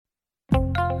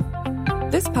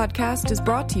This podcast is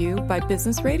brought to you by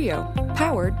Business Radio,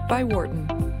 powered by Wharton.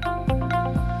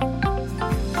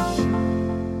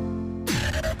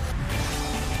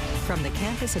 From the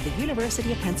campus of the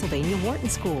University of Pennsylvania Wharton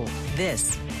School,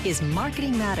 this is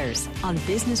Marketing Matters on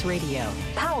Business Radio,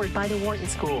 powered by the Wharton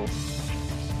School.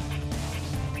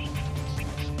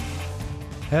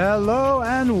 Hello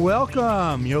and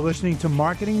welcome. You're listening to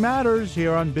Marketing Matters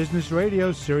here on Business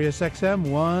Radio, Sirius XM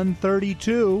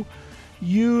 132.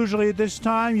 Usually at this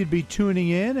time, you'd be tuning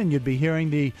in and you'd be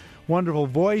hearing the wonderful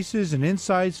voices and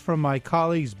insights from my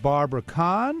colleagues Barbara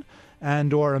Kahn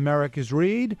and or Americus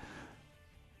Reed.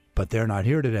 But they're not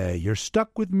here today. You're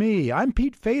stuck with me. I'm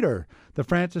Pete Fader, the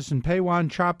Francis and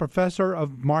Peiwan Cha Professor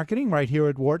of Marketing right here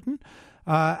at Wharton.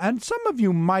 And some of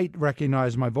you might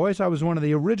recognize my voice. I was one of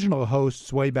the original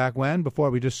hosts way back when,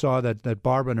 before we just saw that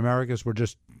Barbara and Americus were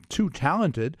just too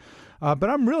talented.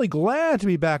 But I'm really glad to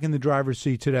be back in the driver's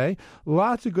seat today.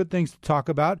 Lots of good things to talk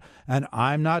about. And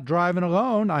I'm not driving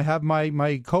alone. I have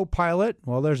my co-pilot.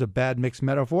 Well, there's a bad mixed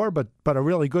metaphor, but a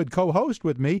really good co-host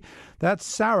with me. That's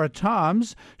Sarah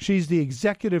Toms. She's the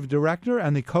executive director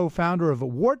and the co-founder of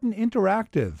Wharton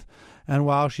Interactive. And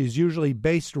while she's usually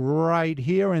based right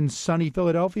here in sunny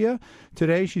Philadelphia,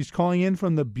 today she's calling in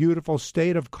from the beautiful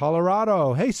state of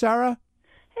Colorado. Hey, Sarah.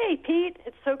 Hey, Pete.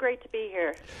 It's so great to be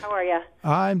here. How are you?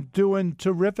 I'm doing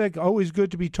terrific. Always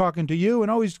good to be talking to you, and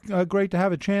always great to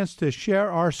have a chance to share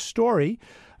our story.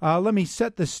 Let me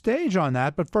set the stage on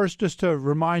that. But first, just to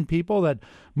remind people that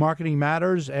Marketing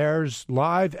Matters airs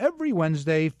live every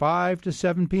Wednesday, 5 to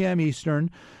 7 p.m.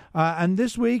 Eastern. And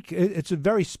this week, it's a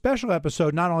very special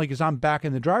episode, not only because I'm back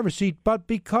in the driver's seat, but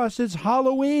because it's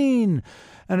Halloween.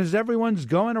 And as everyone's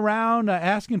going around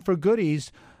asking for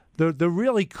goodies, the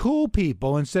really cool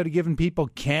people, instead of giving people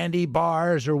candy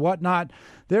bars or whatnot,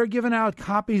 they're giving out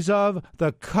copies of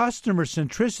the Customer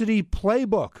Centricity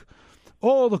Playbook.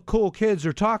 All the cool kids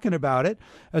are talking about it.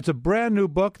 It's a brand new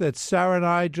book that Sarah and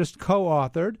I just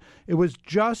co-authored. It was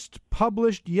just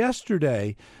published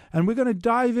yesterday. And we're going to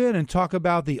dive in and talk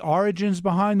about the origins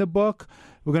behind the book.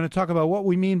 We're going to talk about what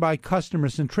we mean by customer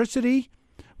centricity.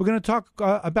 We're going to talk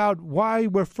about why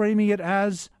we're framing it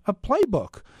as a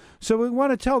playbook. So we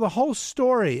want to tell the whole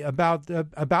story about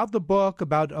the book,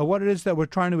 about what it is that we're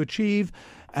trying to achieve.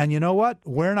 And you know what?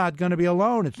 We're not going to be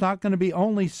alone. It's not going to be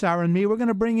only Sarah and me. We're going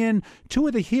to bring in two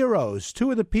of the heroes,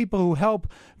 two of the people who help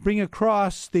bring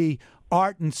across the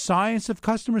art and science of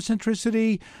customer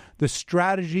centricity, the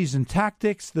strategies and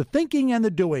tactics, the thinking and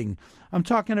the doing. I'm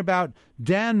talking about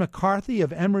Dan McCarthy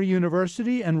of Emory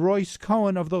University and Royce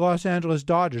Cohen of the Los Angeles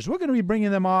Dodgers. We're going to be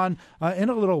bringing them on in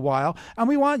a little while, and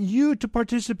we want you to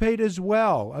participate as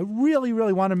well. I really,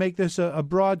 really want to make this a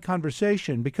broad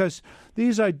conversation because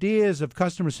these ideas of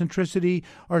customer centricity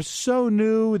are so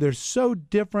new, they're so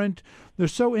different, they're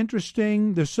so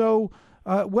interesting, they're so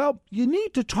you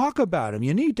need to talk about them.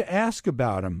 You need to ask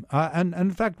about them. And in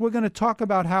fact, we're going to talk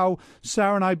about how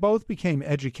Sarah and I both became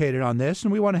educated on this,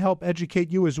 and we want to help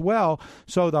educate you as well.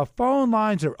 So the phone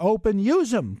lines are open. Use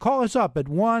them. Call us up at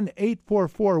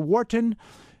 1-844-WHARTON.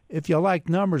 If you like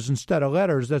numbers instead of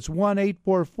letters, that's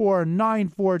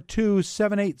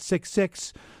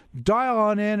 1-844-942-7866. Dial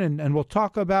on in and we'll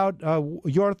talk about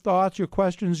your thoughts, your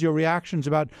questions, your reactions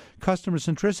about customer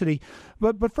centricity.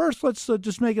 But first, let's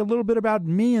just make a little bit about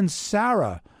me and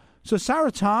Sarah. So Sarah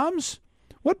Toms,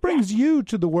 what brings you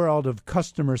to the world of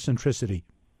customer centricity?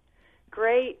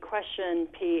 Great question,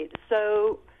 Pete.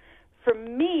 So for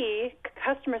me,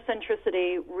 customer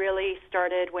centricity really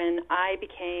started when I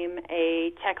became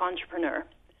a tech entrepreneur.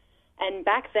 And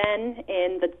back then,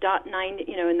 in the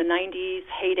in the 90s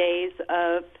heydays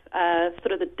of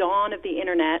sort of the dawn of the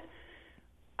internet,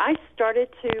 I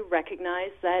started to recognize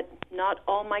that not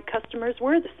all my customers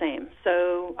were the same.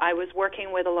 So I was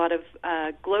working with a lot of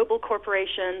global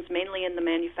corporations, mainly in the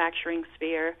manufacturing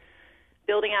sphere,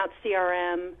 building out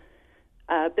CRM,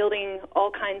 building all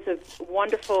kinds of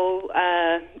wonderful,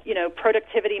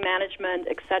 productivity management,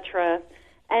 etc.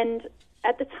 And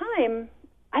at the time,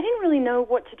 I didn't really know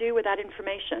what to do with that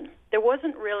information. There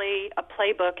wasn't really a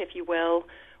playbook, if you will,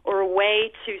 or a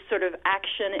way to sort of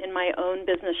action in my own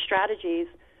business strategies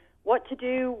what to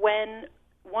do when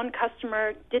one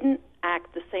customer didn't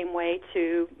act the same way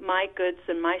to my goods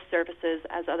and my services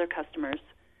as other customers.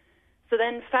 So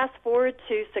then fast forward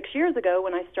to 6 years ago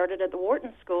when I started at the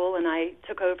Wharton School and I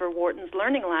took over Wharton's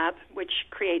Learning Lab, which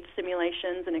creates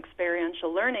simulations and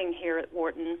experiential learning here at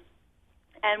Wharton.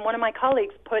 And one of my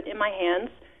colleagues put in my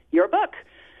hands your book,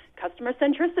 Customer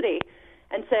Centricity,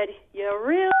 and said, you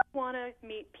really want to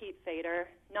meet Pete Fader.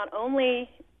 Not only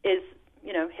is,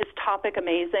 his topic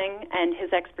amazing and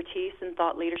his expertise and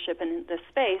thought leadership in this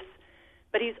space,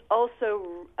 but he's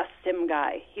also a sim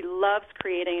guy. He loves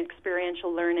creating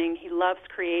experiential learning. He loves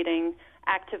creating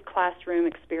active classroom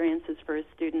experiences for his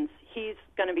students. He's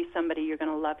going to be somebody you're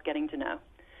going to love getting to know.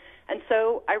 And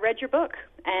so I read your book,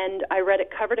 and I read it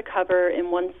cover to cover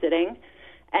in one sitting.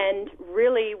 And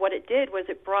really what it did was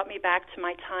it brought me back to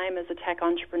my time as a tech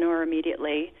entrepreneur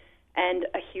immediately, and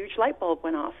a huge light bulb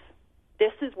went off.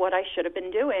 This is what I should have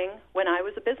been doing when I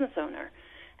was a business owner.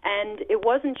 And it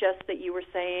wasn't just that you were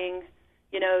saying,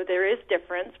 there is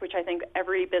difference, which I think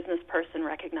every business person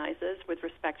recognizes with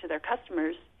respect to their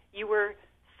customers. You were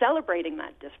celebrating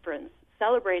that difference,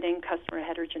 celebrating customer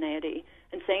heterogeneity,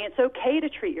 and saying it's okay to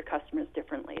treat your customers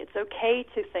differently. It's okay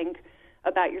to think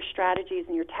about your strategies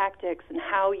and your tactics and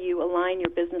how you align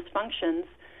your business functions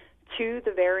to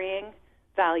the varying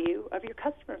value of your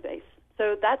customer base.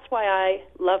 So that's why I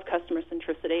love customer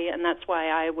centricity, and that's why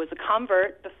I was a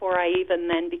convert before I even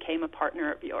then became a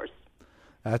partner of yours.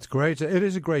 That's great. It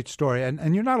is a great story,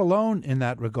 and you're not alone in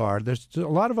that regard. There's a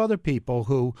lot of other people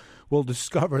who will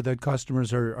discover that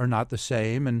customers are not the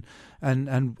same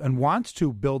and wants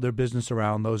to build their business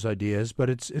around those ideas, but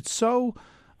it's so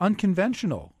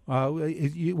unconventional.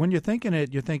 When you're thinking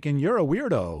it, you're thinking you're a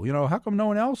weirdo. How come no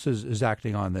one else is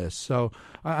acting on this? So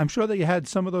I'm sure that you had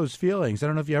some of those feelings. I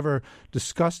don't know if you ever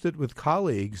discussed it with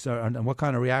colleagues and what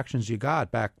kind of reactions you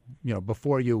got back,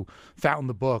 before you found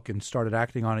the book and started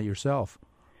acting on it yourself.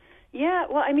 Yeah,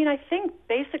 well, I think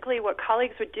basically what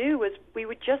colleagues would do was we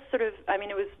would just sort of,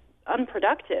 it was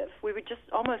unproductive. We would just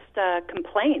almost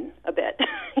complain a bit,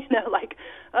 like,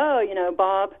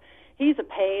 Bob, he's a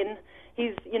pain.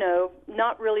 He's,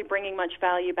 not really bringing much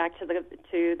value back to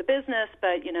the business,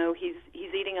 but, he's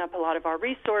eating up a lot of our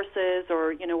resources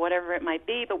or, whatever it might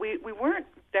be. But we weren't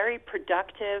very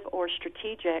productive or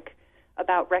strategic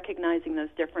about recognizing those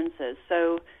differences.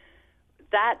 So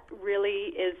that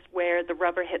really is where the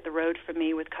rubber hit the road for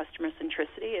me with customer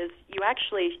centricity is you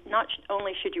actually not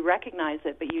only should you recognize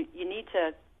it, but you need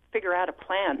to figure out a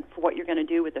plan for what you're going to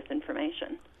do with this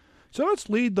information. So let's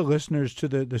lead the listeners to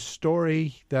the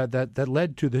story that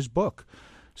led to this book.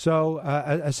 So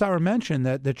as Sarah mentioned,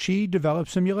 that she developed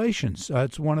simulations.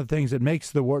 It's one of the things that makes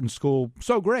the Wharton School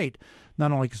so great,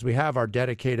 not only because we have our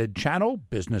dedicated channel,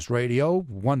 Business Radio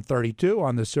 132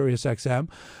 on the Sirius XM,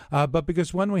 but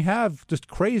because when we have just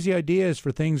crazy ideas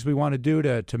for things we want to do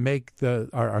to make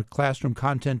our classroom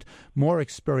content more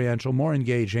experiential, more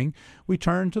engaging, we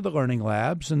turn to the Learning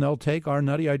Labs, and they'll take our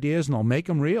nutty ideas and they'll make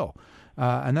them real.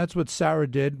 And that's what Sarah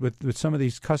did with some of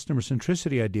these customer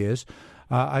centricity ideas.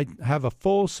 I have a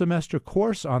full semester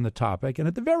course on the topic, and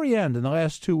at the very end, in the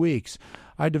last 2 weeks,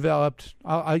 I developed,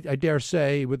 I dare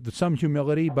say, with some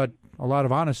humility but a lot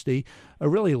of honesty, a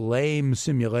really lame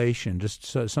simulation, just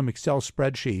some Excel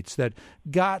spreadsheets that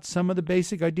got some of the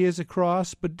basic ideas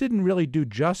across but didn't really do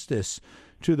justice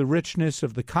to the richness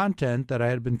of the content that I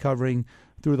had been covering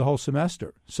through the whole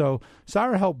semester. So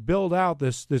Sarah helped build out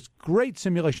this great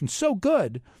simulation, so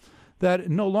good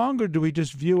that no longer do we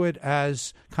just view it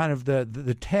as kind of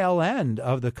the tail end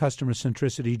of the customer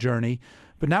centricity journey,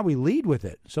 but now we lead with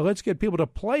it. So let's get people to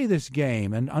play this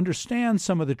game and understand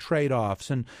some of the trade-offs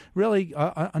and really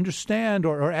understand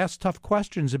or ask tough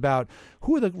questions about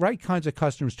who are the right kinds of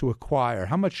customers to acquire,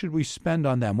 how much should we spend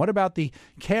on them, what about the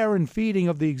care and feeding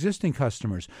of the existing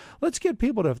customers. Let's get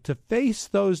people to face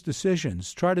those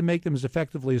decisions, try to make them as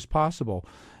effectively as possible.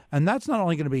 And that's not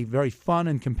only going to be very fun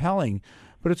and compelling,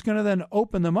 but it's going to then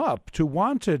open them up to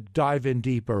want to dive in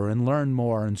deeper and learn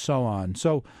more and so on.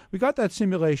 So we got that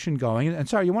simulation going. And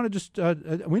sorry, you want to just,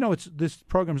 we know this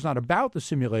program is not about the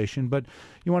simulation, but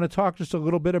you want to talk just a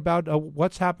little bit about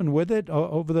what's happened with it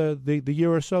over the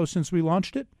year or so since we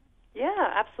launched it?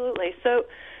 Yeah, absolutely. So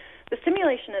the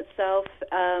simulation itself,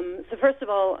 so first of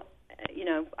all,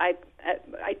 I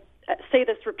say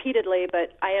this repeatedly,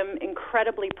 but I am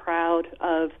incredibly proud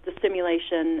of the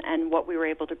simulation and what we were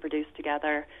able to produce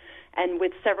together, and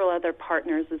with several other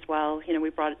partners as well. We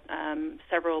brought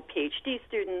several PhD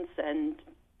students and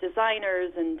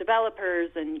designers and developers,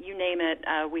 and you name it.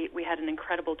 We had an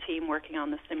incredible team working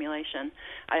on the simulation.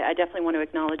 I definitely want to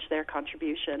acknowledge their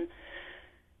contribution.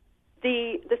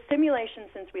 The simulation,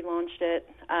 since we launched it,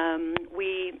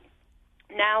 we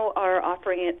now are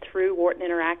offering it through Wharton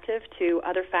Interactive to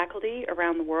other faculty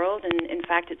around the world. And in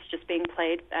fact, it's just being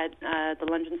played at the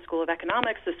London School of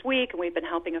Economics this week, and we've been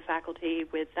helping a faculty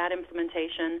with that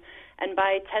implementation, and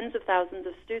by tens of thousands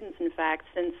of students, in fact,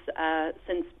 since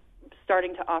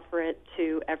starting to offer it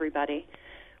to everybody.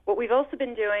 What we've also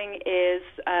been doing is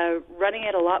running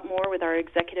it a lot more with our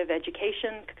executive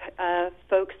education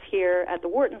folks here at the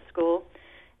Wharton School.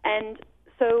 And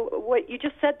So what you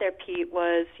just said there, Pete,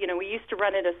 was, we used to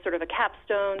run it as sort of a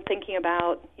capstone, thinking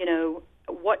about,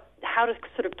 how to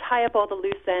sort of tie up all the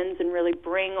loose ends and really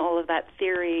bring all of that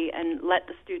theory and let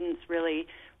the students really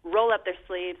roll up their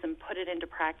sleeves and put it into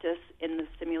practice in the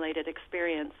simulated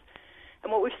experience.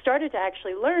 And what we've started to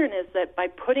actually learn is that by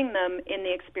putting them in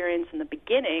the experience in the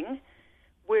beginning,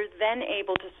 we're then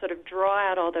able to sort of draw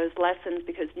out all those lessons,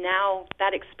 because now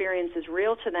that experience is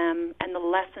real to them and the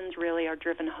lessons really are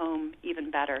driven home even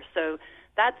better. So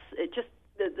that's it. Just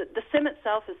the sim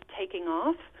itself is taking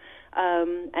off,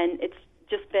 and it's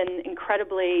just been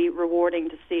incredibly rewarding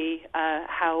to see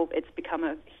how it's become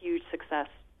a huge success.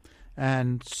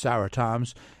 And Sarah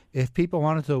Toms, if people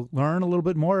wanted to learn a little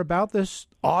bit more about this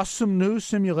awesome new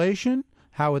simulation,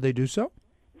 how would they do so?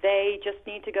 They just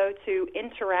need to go to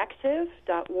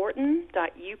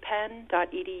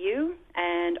interactive.wharton.upenn.edu,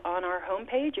 and on our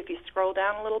homepage, if you scroll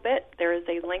down a little bit, there is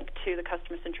a link to the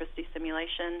customer centricity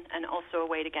simulation and also a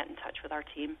way to get in touch with our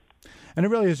team. And it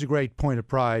really is a great point of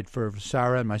pride for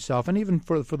Sarah and myself, and even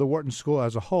for the Wharton School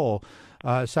as a whole.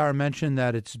 Sarah mentioned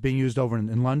that it's being used over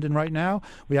in London right now.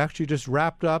 We actually just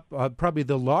wrapped up probably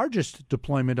the largest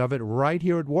deployment of it right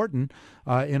here at Wharton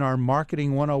in our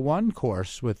Marketing 101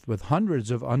 course with hundreds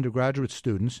of undergraduate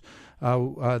students.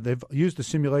 They've used the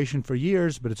simulation for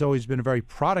years, but it's always been a very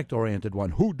product-oriented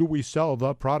one. Who do we sell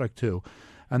the product to?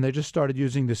 And they just started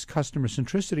using this customer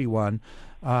centricity one,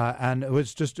 and it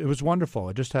was wonderful.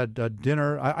 I just had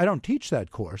dinner. I don't teach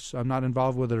that course. I'm not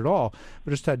involved with it at all,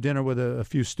 but just had dinner with a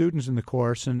few students in the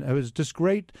course, and it was just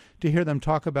great to hear them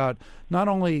talk about not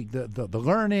only the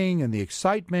learning and the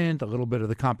excitement, a little bit of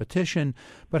the competition,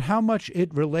 but how much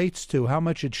it relates to, how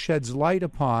much it sheds light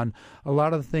upon a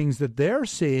lot of the things that they're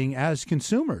seeing as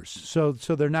consumers. So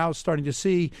they're now starting to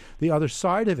see the other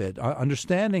side of it,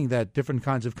 understanding that different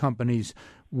kinds of companies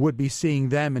would be seeing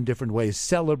them in different ways,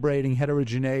 celebrating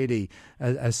heterogeneity,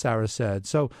 as Sarah said.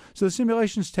 So the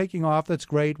simulation's taking off. That's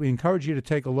great. We encourage you to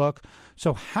take a look.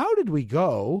 So how did we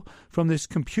go from this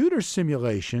computer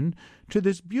simulation to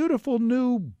this beautiful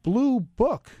new blue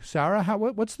book? Sarah,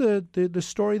 what's the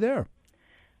story there?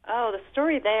 Oh, the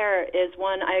story there is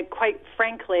one I quite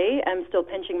frankly am still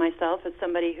pinching myself as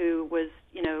somebody who was,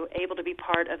 able to be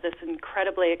part of this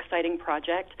incredibly exciting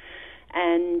project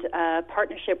and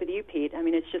partnership with you, Pete. I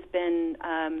mean, it's just been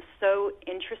so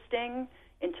interesting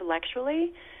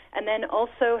intellectually, and then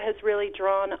also has really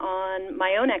drawn on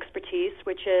my own expertise,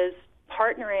 which is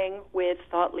partnering with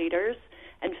thought leaders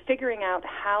and figuring out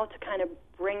how to kind of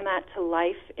bring that to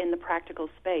life in the practical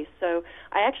space. So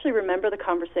I actually remember the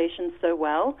conversation so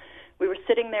well. We were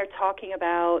sitting there talking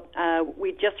about,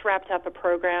 we just wrapped up a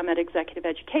program at Executive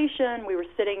Education. We were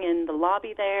sitting in the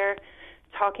lobby there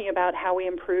talking about how we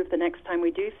improve the next time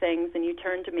we do things, and you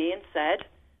turned to me and said,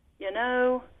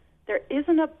 there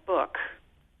isn't a book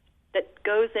that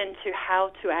goes into how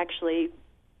to actually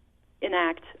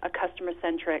enact a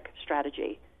customer-centric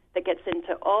strategy that gets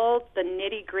into all the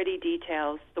nitty-gritty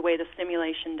details the way the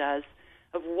simulation does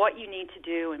of what you need to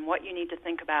do and what you need to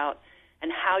think about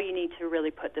and how you need to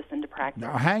really put this into practice.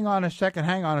 Now, hang on a second,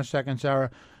 Sarah.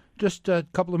 Just a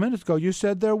couple of minutes ago, you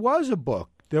said there was a book.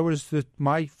 There was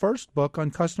my first book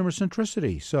on customer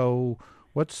centricity. So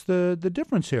what's the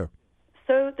difference here?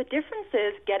 So the difference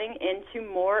is getting into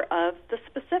more of the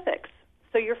specifics.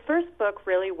 So your first book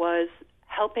really was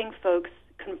helping folks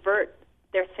convert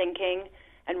their thinking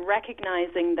and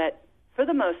recognizing that, for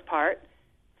the most part,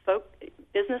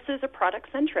 businesses are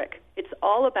product-centric. It's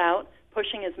all about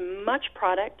pushing as much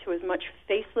product to as much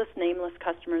faceless, nameless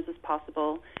customers as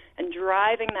possible and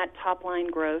driving that top-line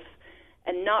growth,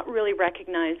 and not really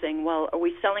recognizing, well, are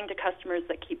we selling to customers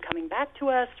that keep coming back to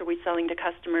us? Are we selling to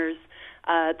customers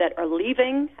that are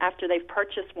leaving after they've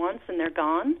purchased once and they're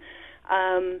gone?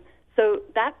 So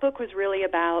that book was really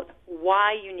about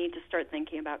why you need to start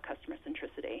thinking about customer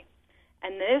centricity.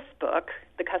 And this book,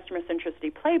 the Customer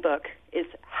Centricity Playbook, is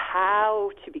how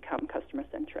to become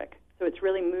customer-centric. So it's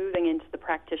really moving into the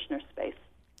practitioner space.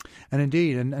 And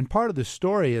indeed, and part of the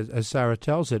story, as Sarah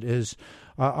tells it, is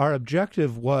our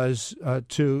objective was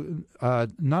to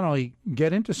not only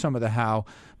get into some of the how,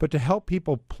 but to help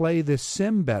people play this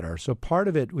sim better. So part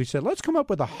of it, we said, let's come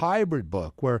up with a hybrid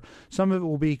book where some of it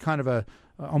will be kind of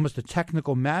almost a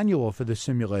technical manual for the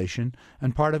simulation,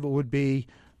 and part of it would be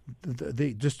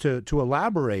just to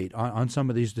elaborate on some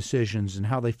of these decisions and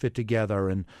how they fit together,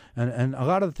 and a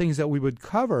lot of the things that we would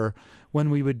cover when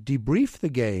we would debrief the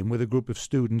game with a group of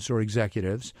students or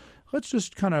executives. Let's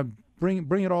just kind of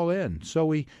bring it all in. So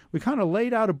we kind of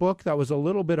laid out a book that was a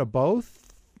little bit of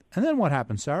both. And then what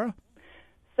happened, Sarah?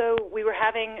 So we were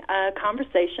having a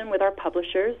conversation with our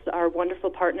publishers, our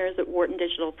wonderful partners at Wharton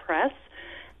Digital Press,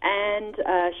 And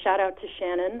shout out to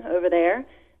Shannon over there.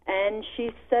 And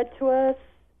she said to us,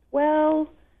 well,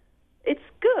 it's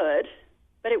good,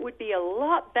 but it would be a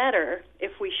lot better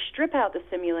if we strip out the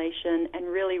simulation and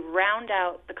really round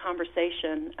out the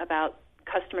conversation about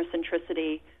customer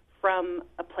centricity from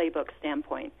a playbook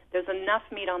standpoint. There's enough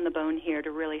meat on the bone here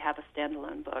to really have a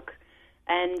standalone book.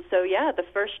 And so, yeah, the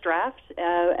first draft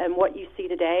and what you see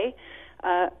today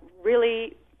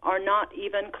really are not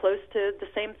even close to the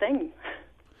same thing.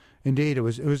 Indeed, it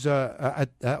was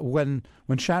when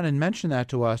Shannon mentioned that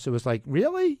to us, it was like,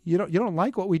 really? You don't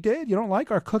like what we did? You don't like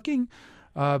our cooking?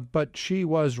 But she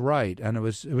was right, and it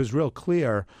was real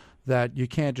clear that you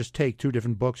can't just take two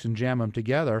different books and jam them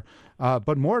together.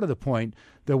 But more to the point,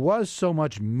 there was so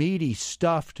much meaty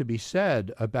stuff to be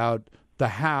said about the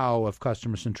how of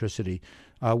customer centricity.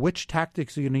 Which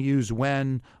tactics are you going to use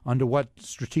when, under what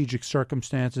strategic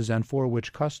circumstances, and for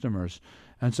which customers.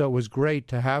 And so it was great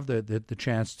to have the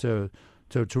chance to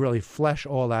really flesh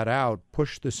all that out,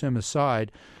 push the SIM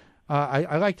aside.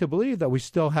 I like to believe that we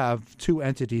still have two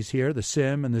entities here, the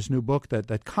SIM and this new book,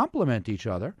 that complement each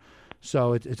other.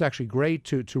 So it's actually great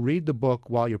to read the book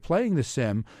while you're playing the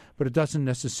SIM, but it doesn't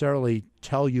necessarily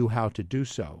tell you how to do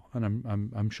so. And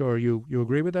I'm sure you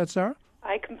agree with that, Sarah?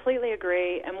 I completely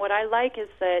agree. And what I like is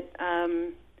that,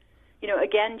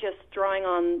 again, just drawing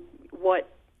on what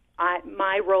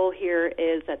my role here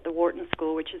is at the Wharton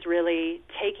School, which is really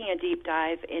taking a deep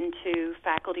dive into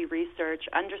faculty research,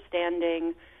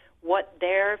 understanding what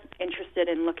they're interested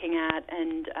in looking at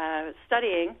and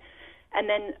studying, and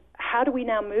then how do we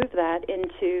now move that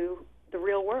into the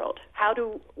real world?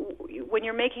 When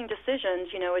you're making decisions,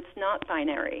 it's not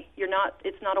binary.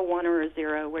 It's not a 1 or a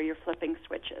 0 where you're flipping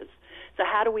switches. So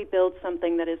how do we build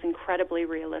something that is incredibly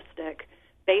realistic,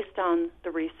 based on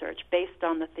the research, based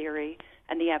on the theory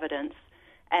and the evidence,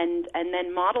 and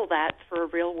then model that for a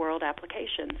real-world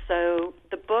application? So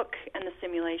the book and the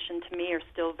simulation, to me, are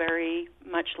still very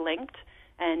much linked,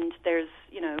 and there's,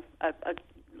 a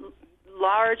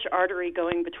large artery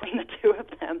going between the two of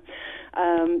them.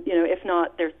 If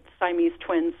not, they're Siamese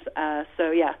twins.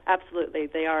 So yeah, absolutely,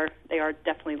 they are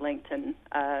definitely linked and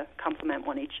complement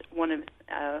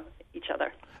each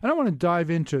other. And I want to dive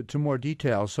into more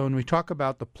details. So when we talk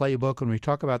about the playbook, when we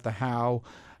talk about the how,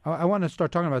 I want to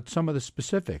start talking about some of the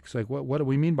specifics, like what do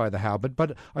we mean by the how.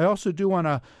 But I also do want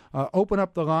to open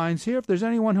up the lines here. If there's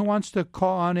anyone who wants to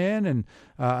call on in and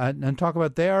talk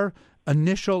about their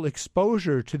initial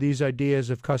exposure to these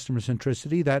ideas of customer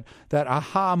centricity, that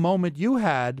aha moment you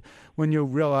had when you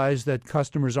realized that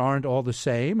customers aren't all the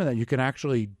same and that you can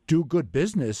actually do good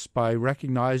business by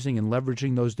recognizing and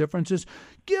leveraging those differences,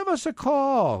 give us a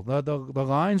call. The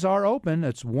lines are open.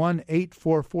 It's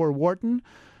 1-844-WHARTON,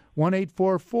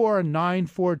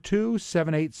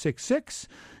 1-844-942-7866.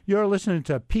 You're listening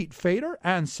to Pete Fader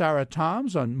and Sarah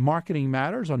Toms on Marketing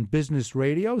Matters on Business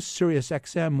Radio, Sirius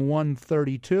XM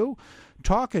 132,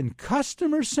 talking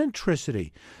customer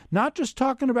centricity. Not just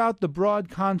talking about the broad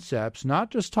concepts,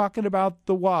 not just talking about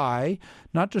the why,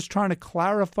 not just trying to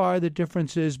clarify the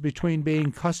differences between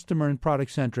being customer and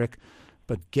product-centric,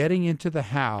 but getting into the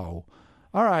how.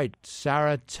 All right,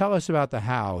 Sarah, tell us about the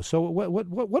how. So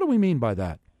what do we mean by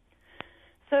that?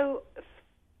 So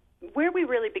where we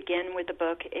really begin with the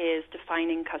book is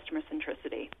defining customer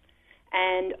centricity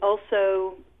and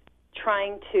also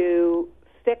trying to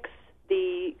fix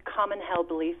the common held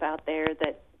belief out there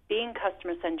that being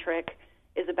customer-centric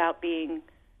is about being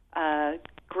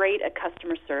great at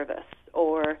customer service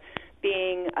or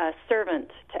being a servant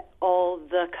to all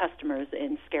the customers,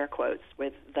 in scare quotes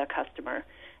with the customer,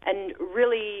 and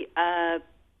really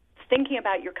thinking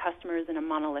about your customers in a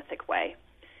monolithic way.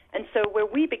 And so where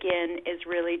we begin is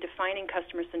really defining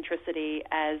customer centricity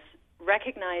as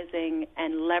recognizing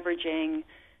and leveraging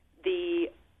the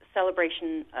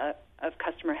celebration of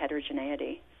customer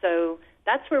heterogeneity. So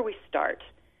that's where we start.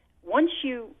 Once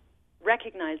you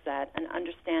recognize that and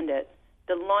understand it,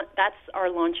 that's our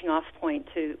launching off point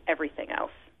to everything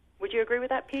else. Would you agree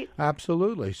with that, Pete?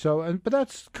 Absolutely. So, but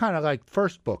that's kind of like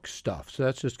first book stuff. So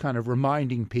that's just kind of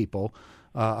reminding people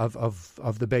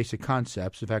of the basic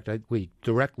concepts. In fact, we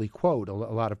directly quote a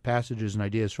lot of passages and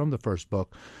ideas from the first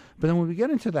book. But then when we get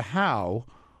into the how,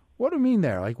 what do we mean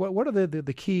there? Like, what are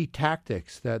the key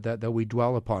tactics that we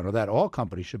dwell upon, or that all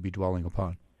companies should be dwelling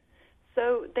upon?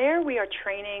 So there we are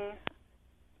training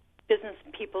business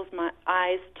people's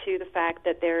eyes to the fact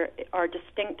that there are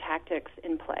distinct tactics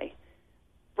in play.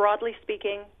 Broadly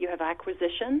speaking, you have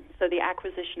acquisition, so the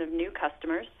acquisition of new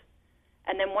customers.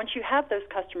 And then once you have those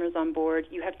customers on board,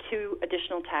 you have two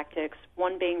additional tactics,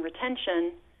 one being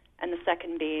retention and the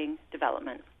second being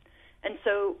development. And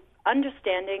so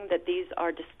understanding that these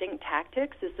are distinct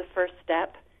tactics is the first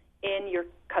step in your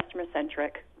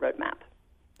customer-centric roadmap.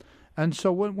 And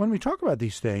so when we talk about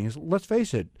these things, let's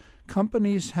face it,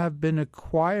 companies have been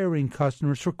acquiring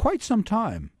customers for quite some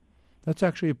time. That's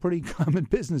actually a pretty common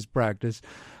business practice.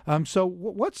 So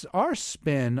what's our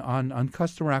spin on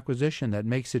customer acquisition that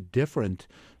makes it different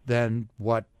than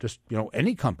what just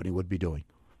any company would be doing?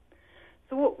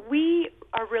 So what we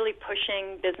are really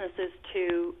pushing businesses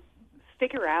to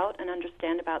figure out and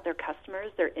understand about their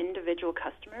customers, their individual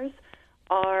customers,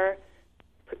 are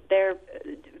their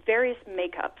various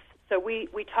makeups. So we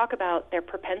talk about their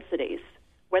propensities,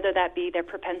 whether that be their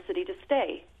propensity to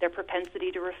stay, their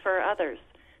propensity to refer others,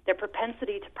 their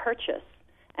propensity to purchase,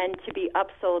 and to be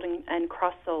upsold and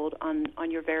cross-sold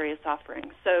on your various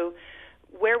offerings. So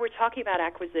where we're talking about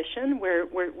acquisition, we're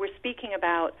speaking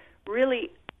about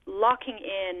really locking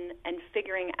in and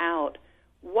figuring out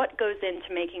what goes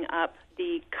into making up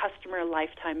the customer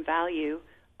lifetime value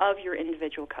of your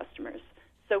individual customers.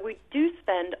 So we do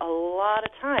spend a lot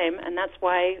of time, and that's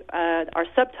why our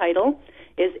subtitle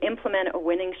is Implement a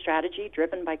Winning Strategy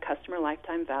Driven by Customer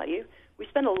Lifetime Value. We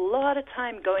spend a lot of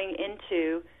time going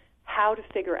into how to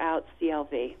figure out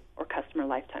CLV, or customer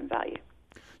lifetime value.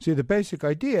 See, the basic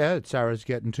idea that Sarah's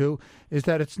getting to is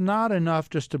that it's not enough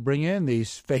just to bring in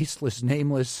these faceless,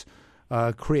 nameless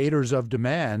creators of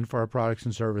demand for our products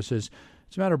and services.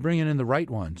 It's a matter of bringing in the right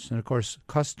ones. And, of course,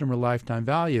 customer lifetime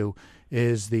value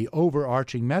is the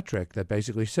overarching metric that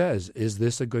basically says, is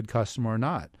this a good customer or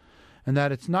not? And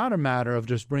that it's not a matter of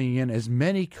just bringing in as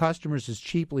many customers as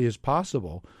cheaply as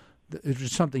possible, which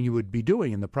is something you would be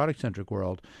doing in the product-centric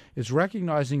world. It's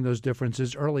recognizing those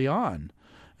differences early on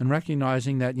and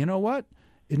recognizing that, you know what,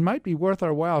 it might be worth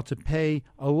our while to pay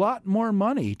a lot more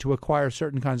money to acquire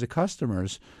certain kinds of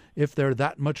customers if they're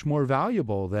that much more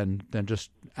valuable than just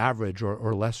average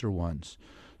or lesser ones.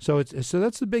 So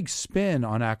that's the big spin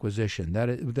on acquisition, that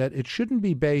it shouldn't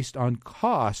be based on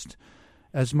cost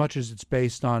as much as it's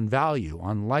based on value,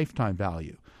 on lifetime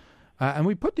value. And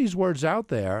we put these words out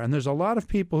there, and there's a lot of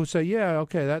people who say, yeah,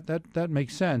 okay, that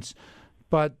makes sense,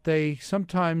 but they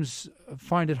sometimes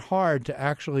find it hard to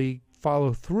actually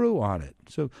follow through on it.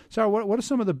 So, Sarah, what are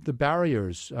some of the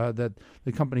barriers that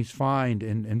the companies find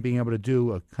in being able to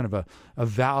do a kind of a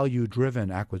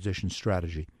value-driven acquisition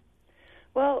strategy?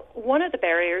 Well, one of the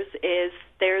barriers is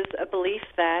there's a belief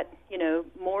that,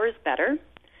 more is better,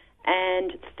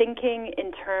 and thinking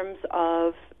in terms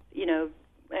of,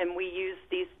 and we use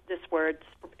this word,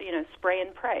 spray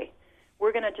and pray.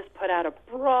 We're going to just put out a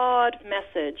broad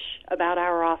message about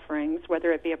our offerings,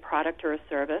 whether it be a product or a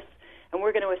service, and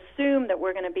we're going to assume that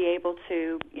we're going to be able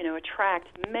to, attract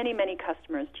many, many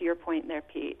customers, to your point there,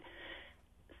 Pete.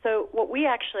 So what we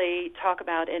actually talk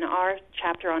about in our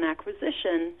chapter on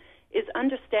acquisition is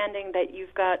understanding that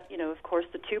you've got, of course,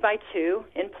 the 2x2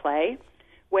 in play,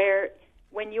 where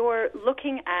when you're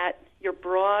looking at your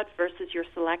broad versus your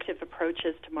selective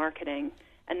approaches to marketing,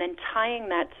 and then tying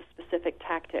that to specific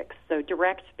tactics. So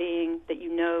direct being that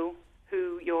you know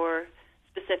who your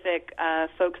specific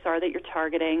folks are that you're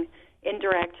targeting.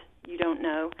 Indirect, you don't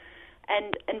know.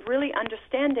 And really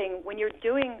understanding when you're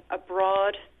doing a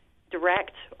broad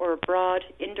direct or a broad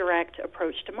indirect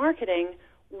approach to marketing,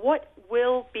 what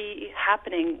will be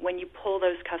happening when you pull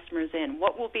those customers in?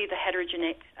 What will be the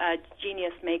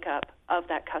heterogeneous makeup of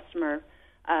that customer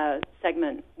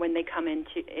segment when they come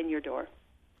in your door?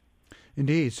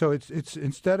 Indeed. So it's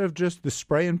instead of just the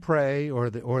spray and pray or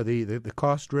the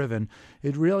cost driven,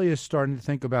 it really is starting to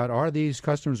think about, are these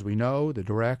customers we know, the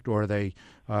direct, or are they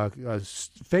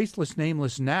faceless,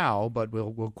 nameless now, but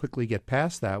we'll quickly get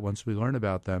past that once we learn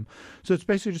about them. So it's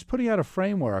basically just putting out a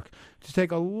framework to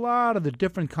take a lot of the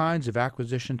different kinds of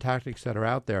acquisition tactics that are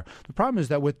out there. The problem is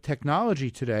that with technology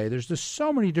today, there's just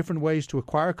so many different ways to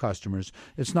acquire customers.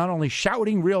 It's not only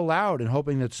shouting real loud and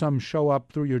hoping that some show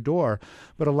up through your door,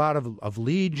 but a lot of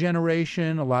lead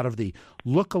generation, a lot of the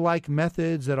look-alike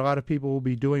methods that a lot of people will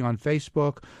be doing on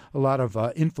Facebook, a lot of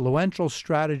influential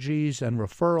strategies and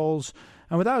referrals.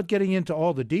 And without getting into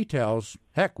all the details,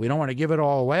 heck, we don't want to give it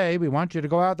all away. We want you to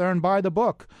go out there and buy the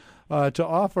book to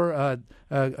offer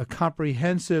a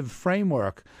comprehensive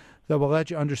framework that will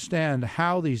let you understand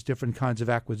how these different kinds of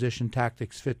acquisition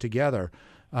tactics fit together.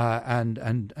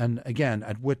 And again,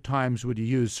 at what times would you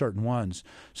use certain ones?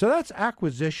 So that's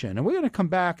acquisition. And we're going to come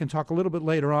back and talk a little bit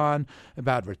later on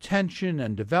about retention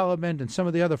and development and some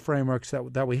of the other frameworks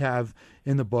that we have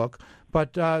in the book.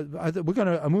 But we're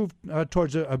going to move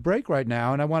towards a break right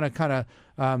now, and I want to kind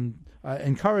of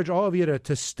encourage all of you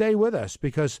to stay with us,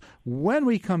 because when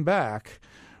we come back,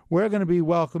 we're going to be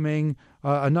welcoming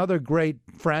another great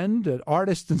friend, an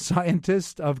artist and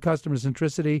scientist of customer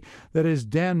centricity, that is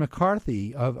Dan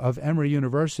McCarthy of Emory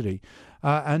University.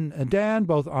 And Dan,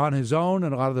 both on his own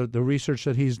and a lot of the research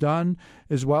that he's done,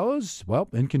 as well as, well,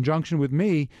 in conjunction with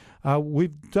me,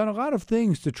 we've done a lot of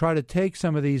things to try to take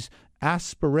some of these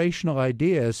aspirational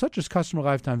ideas, such as customer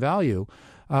lifetime value,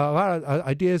 a lot of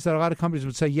ideas that a lot of companies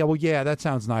would say, yeah, that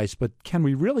sounds nice, but can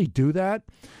we really do that?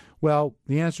 Well,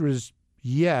 the answer is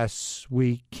yes,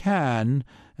 we can,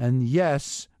 and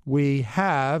yes, we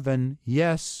have, and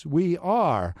yes, we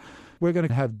are. We're going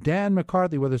to have Dan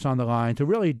McCarthy with us on the line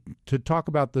to talk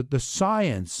about the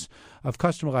science of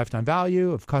customer lifetime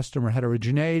value, of customer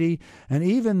heterogeneity, and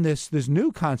even this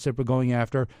new concept we're going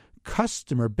after,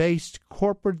 customer-based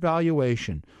corporate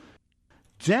valuation.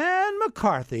 Dan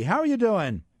McCarthy, how are you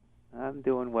doing? I'm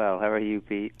doing well. How are you,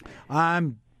 Pete?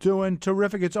 I'm doing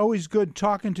terrific. It's always good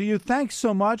talking to you. Thanks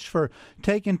so much for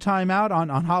taking time out on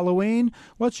Halloween.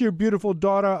 What's your beautiful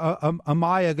daughter,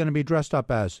 Amaya, going to be dressed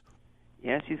up as?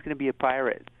 Yeah, she's going to be a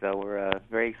pirate, so we're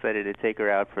very excited to take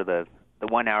her out for the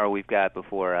 1 hour we've got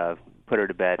before put her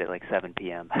to bed at like 7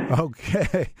 p.m.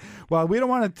 Okay. Well, we don't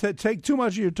want to take too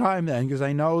much of your time then, because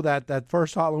I know that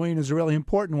first Halloween is a really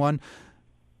important one,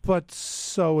 but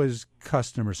so is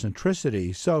customer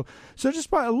centricity. So just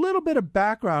a little bit of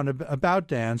background about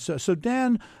Dan. So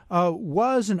Dan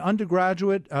was an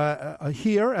undergraduate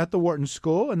here at the Wharton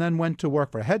School and then went to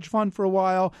work for a hedge fund for a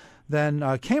while,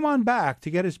 then came on back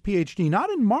to get his PhD, not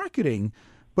in marketing,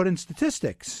 but in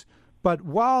statistics. But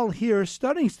while here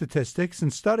studying statistics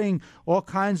and studying all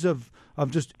kinds of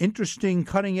just interesting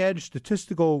cutting-edge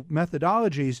statistical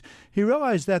methodologies, he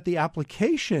realized that the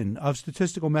application of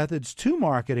statistical methods to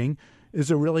marketing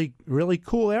is a really, really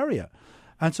cool area.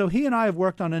 And so he and I have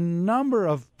worked on a number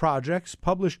of projects,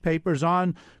 published papers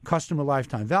on customer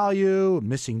lifetime value,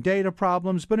 missing data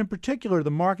problems, but in particular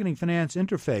the marketing finance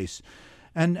interface.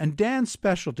 And Dan's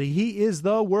specialty, he is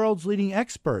the world's leading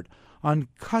expert on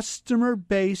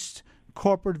customer-based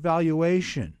corporate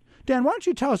valuation. Dan, why don't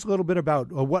you tell us a little bit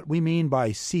about what we mean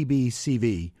by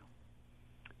CBCV?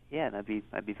 Yeah, and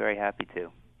I'd be very happy to.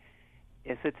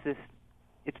 Yes,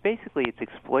 it's basically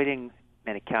exploiting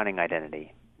an accounting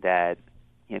identity that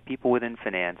people within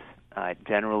finance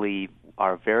generally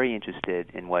are very interested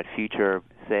in what future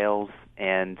sales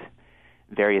and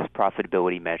various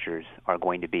profitability measures are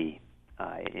going to be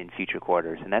in future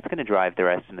quarters, and that's going to drive their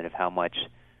estimate of how much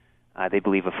they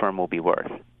believe a firm will be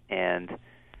worth. And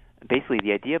basically,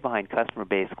 the idea behind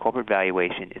customer-based corporate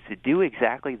valuation is to do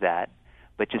exactly that,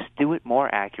 but just do it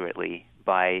more accurately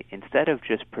by, instead of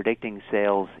just predicting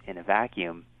sales in a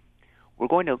vacuum, we're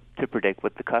going to predict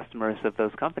what the customers of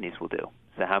those companies will do.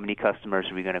 So how many customers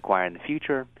are we going to acquire in the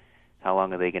future? How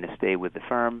long are they going to stay with the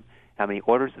firm? How many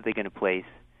orders are they going to place?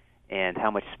 And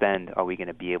how much spend are we going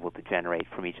to be able to generate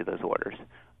from each of those orders?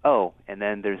 Oh, and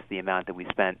then there's the amount that we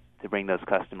spent to bring those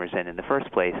customers in the first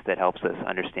place that helps us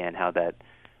understand how that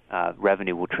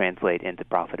revenue will translate into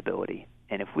profitability.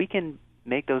 And if we can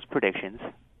make those predictions,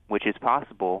 which is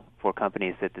possible for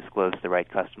companies that disclose the right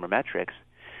customer metrics,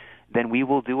 then we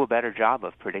will do a better job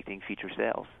of predicting future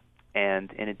sales.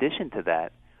 And in addition to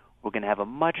that, we're going to have a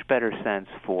much better sense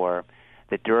for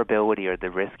the durability or the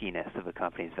riskiness of a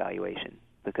company's valuation.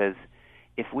 Because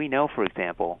if we know, for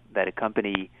example, that a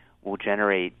company will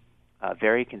generate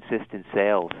very consistent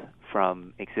sales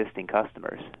from existing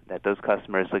customers, that those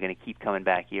customers are going to keep coming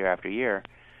back year after year,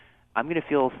 I'm going to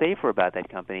feel safer about that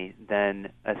company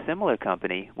than a similar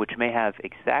company which may have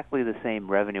exactly the same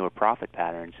revenue or profit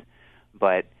patterns,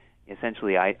 but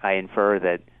essentially I infer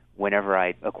that whenever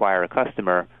I acquire a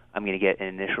customer, I'm going to get an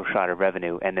initial shot of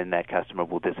revenue, and then that customer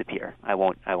will disappear. I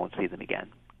won't see them again.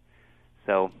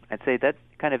 So I'd say that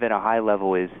kind of at a high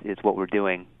level is what we're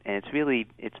doing, and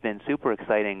it's been super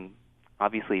exciting,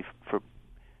 obviously for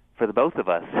the both of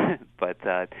us, but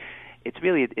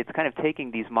it's kind of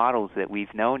taking these models that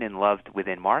we've known and loved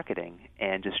within marketing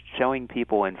and just showing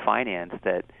people in finance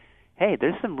that, hey,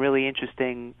 there's some really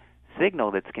interesting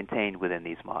signal that's contained within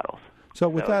these models. So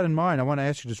with that in mind, I want to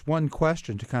ask you just one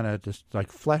question to kind of just like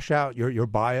flesh out your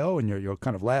bio and your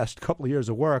kind of last couple of years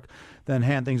of work, then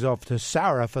hand things off to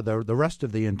Sarah for the rest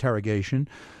of the interrogation.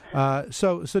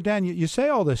 So Dan, you say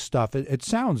all this stuff. It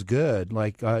sounds good.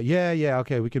 Like,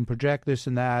 okay, we can project this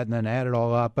and that and then add it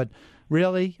all up. But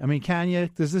really, I mean, can you?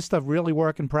 Does this stuff really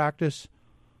work in practice?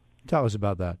 Tell us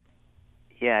about that.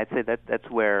 Yeah, I'd say that's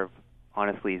where,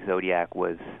 honestly, Zodiac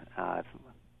was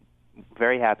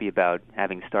very happy about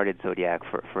having started Zodiac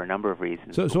for a number of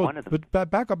reasons.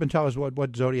 But back up and tell us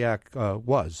what Zodiac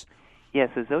was. Yeah,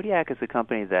 so Zodiac is a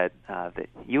company that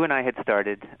you and I had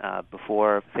started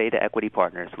before Theta Equity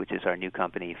Partners, which is our new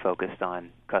company focused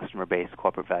on customer-based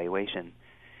corporate valuation.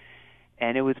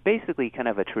 And it was basically kind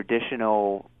of a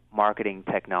traditional marketing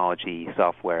technology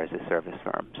software as a service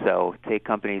firm. So take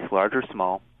companies large or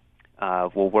small,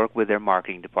 we'll work with their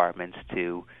marketing departments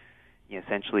to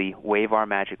essentially wave our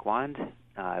magic wand,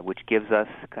 which gives us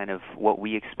kind of what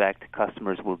we expect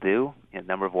customers will do, the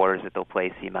number of orders that they'll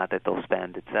place, the amount that they'll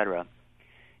spend, et cetera,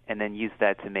 and then use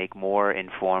that to make more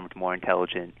informed, more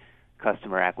intelligent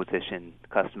customer acquisition,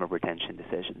 customer retention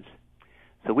decisions.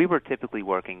 So we were typically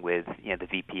working with the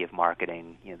VP of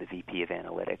marketing, the VP of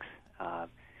analytics,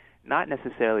 not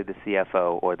necessarily the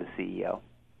CFO or the CEO.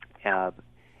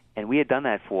 And we had done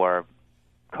that for,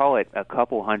 call it, a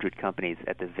couple hundred companies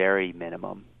at the very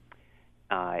minimum.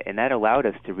 And that allowed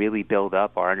us to really build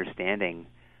up our understanding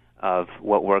of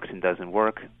what works and doesn't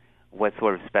work, what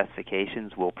sort of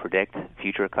specifications will predict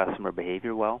future customer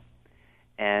behavior well.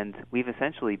 And we've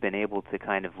essentially been able to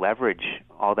kind of leverage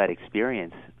all that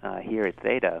experience here at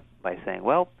Theta by saying,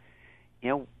 well,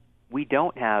 we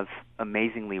don't have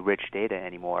amazingly rich data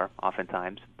anymore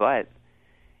oftentimes, but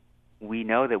we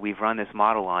know that we've run this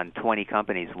model on 20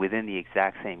 companies within the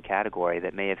exact same category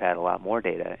that may have had a lot more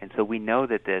data. And so we know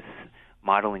that this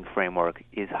modeling framework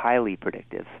is highly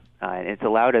predictive. And it's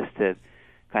allowed us to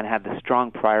kind of have the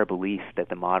strong prior belief that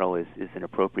the model is an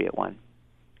appropriate one.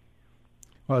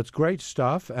 Well, it's great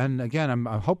stuff. And again, I'm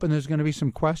hoping there's going to be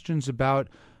some questions about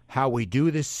how we do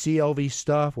this CLV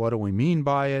stuff. What do we mean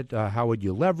by it? How would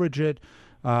you leverage it?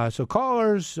 So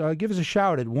callers, give us a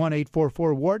shout at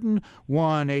 1-844-WHARTON,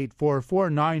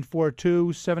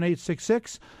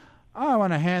 1-844-942-7866. I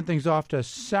want to hand things off to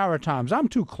Sarah Toms. I'm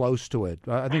too close to it.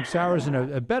 I think Sarah's in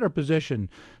a better position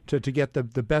to get the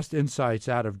best insights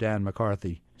out of Dan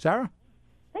McCarthy. Sarah?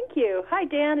 Thank you. Hi,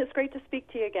 Dan. It's great to speak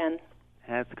to you again.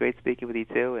 It's great speaking with you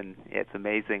too, and it's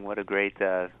amazing what a great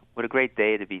day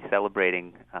to be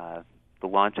celebrating the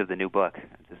launch of the new book.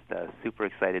 I'm just super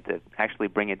excited to actually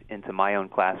bring it into my own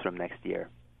classroom next year.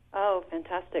 Oh,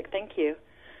 fantastic. Thank you.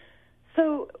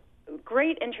 So,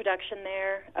 great introduction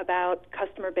there about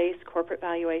customer-based corporate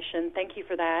valuation. Thank you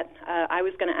for that. I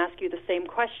was going to ask you the same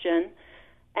question,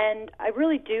 and I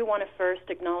really do want to first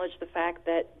acknowledge the fact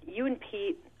that you and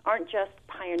Pete aren't just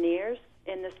pioneers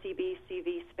in the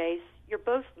CB/CV space. You're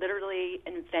both literally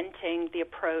inventing the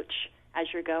approach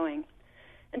as you're going.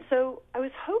 And so I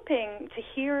was hoping to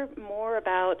hear more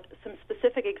about some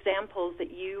specific examples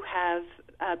that you have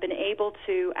been able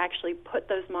to actually put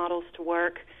those models to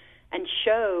work and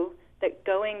show that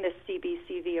going this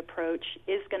CB/CV approach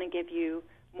is going to give you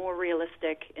more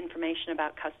realistic information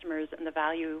about customers and the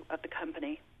value of the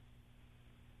company.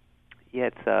 Yeah,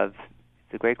 it's a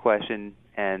great question,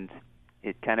 and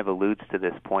it kind of alludes to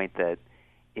this point that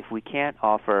if we can't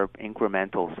offer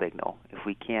incremental signal, if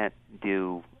we can't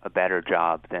do a better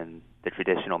job than the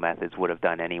traditional methods would have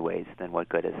done anyways, then what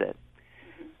good is it?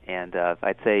 Mm-hmm. And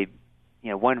I'd say,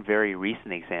 one very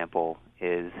recent example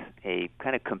is a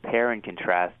kind of compare and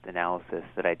contrast analysis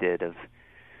that I did of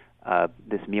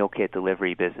this meal kit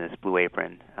delivery business, Blue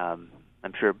Apron. I'm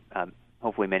sure,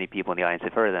 hopefully many people in the audience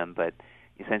have heard of them, but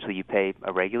essentially you pay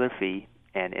a regular fee,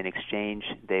 and in exchange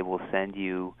they will send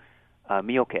you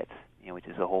meal kits, which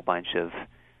is a whole bunch of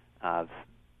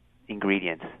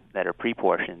ingredients that are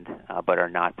pre-portioned but are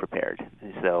not prepared.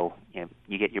 And so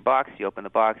you get your box, you open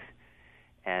the box,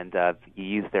 and you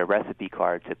use their recipe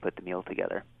card to put the meal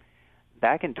together.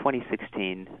 Back in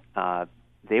 2016,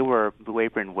 Blue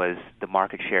Apron was the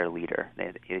market share leader. They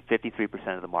had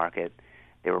 53% of the market.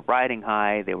 They were riding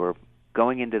high. They were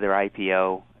going into their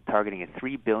IPO, targeting a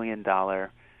 $3 billion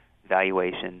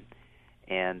valuation.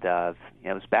 And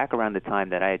it was back around the time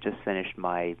that I had just finished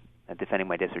defending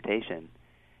my dissertation,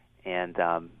 and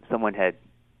someone had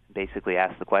basically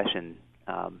asked the question,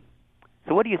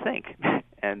 so what do you think?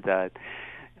 And I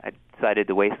decided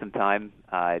to waste some time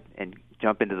and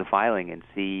jump into the filing and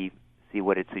see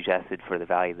what it suggested for the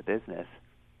value of the business.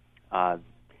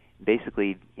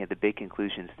 Basically, the big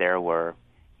conclusions there were,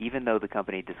 even though the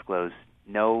company disclosed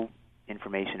no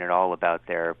information at all about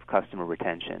their customer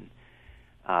retention,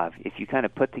 if you kind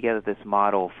of put together this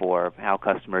model for how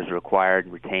customers are acquired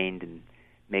and retained and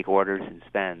make orders and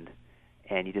spend,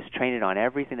 and you just train it on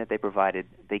everything that they provided,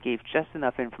 they gave just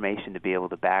enough information to be able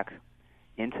to back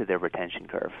into their retention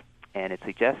curve. And it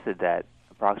suggested that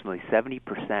approximately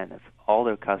 70% of all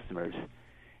their customers,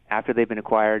 after they've been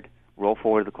acquired, roll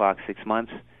forward the clock 6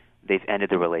 months, they've ended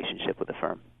the relationship with the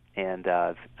firm. And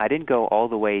I didn't go all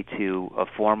the way to a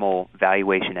formal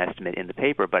valuation estimate in the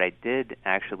paper, but I did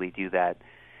actually do that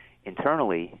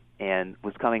internally and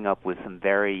was coming up with some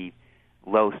very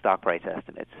low stock price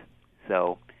estimates.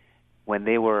 So when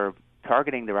they were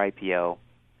targeting their IPO,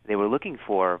 they were looking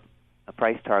for a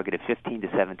price target of $15 to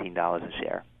 $17 a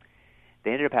share.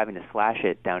 They ended up having to slash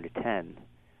it down to 10,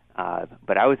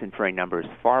 but I was inferring numbers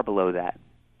far below that.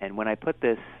 And when I put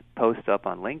this post up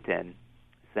on LinkedIn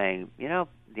saying,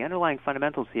 the underlying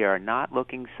fundamentals here are not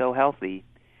looking so healthy,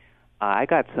 I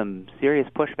got some serious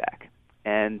pushback.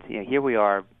 And here we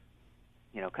are,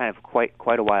 kind of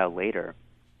quite a while later.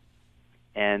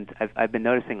 And I've been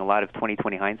noticing a lot of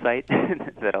 20/20 hindsight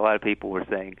that a lot of people were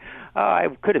saying, I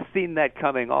could have seen that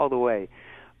coming all the way.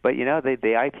 But,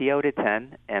 they IPO'd at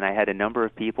 10, and I had a number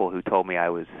of people who told me I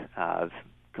was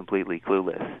completely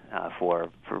clueless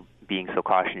for being so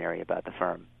cautionary about the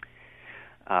firm.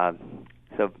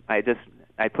 So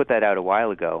I put that out a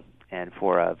while ago, and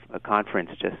for a conference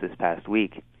just this past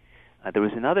week, there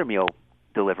was another meal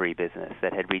delivery business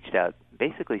that had reached out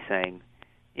basically saying,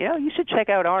 you should check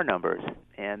out our numbers.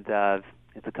 And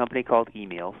it's a company called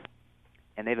eMeals,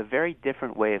 and they have a very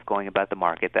different way of going about the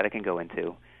market that I can go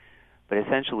into. But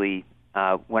essentially,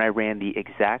 when I ran the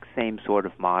exact same sort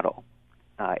of model,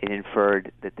 it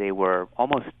inferred that they were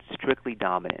almost strictly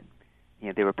dominant.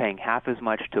 They were paying half as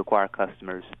much to acquire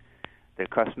customers. Their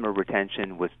customer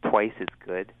retention was twice as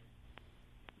good.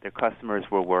 Their customers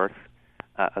were worth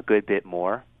a good bit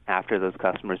more after those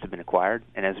customers have been acquired.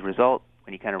 And as a result,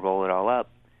 when you kind of roll it all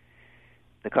up,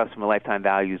 the customer lifetime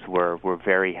values were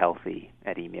very healthy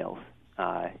at eMeals.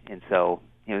 And so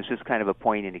it's just kind of a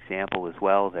poignant example as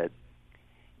well that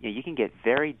you can get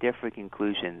very different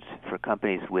conclusions for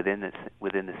companies within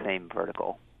the same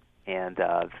vertical. And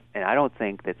I don't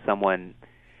think that someone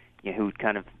who'd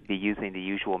kind of be using the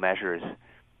usual measures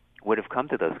would have come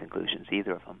to those conclusions,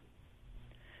 either of them.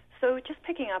 So just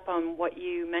picking up on what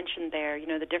you mentioned there,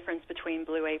 the difference between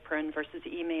Blue Apron versus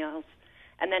eMeals,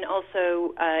 and then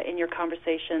also in your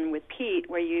conversation with Pete,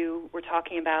 where you were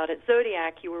talking about at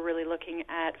Zodiac, you were really looking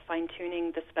at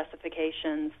fine-tuning the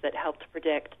specifications that help to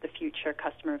predict the future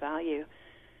customer value.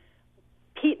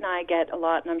 Pete and I get a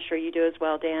lot, and I'm sure you do as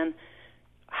well, Dan.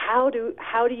 How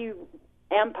do you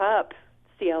amp up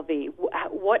CLV?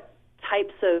 What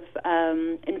types of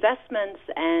investments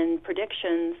and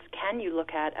predictions can you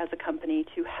look at as a company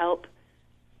to help,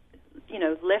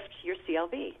 lift your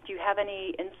CLV? Do you have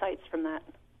any insights from that?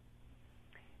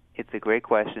 It's a great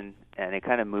question, and it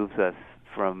kind of moves us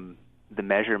from the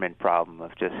measurement problem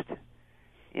of just,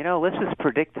 let's just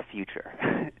predict the future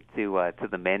to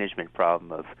the management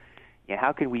problem of,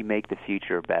 how can we make the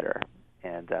future better?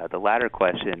 And the latter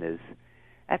question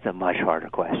that's a much harder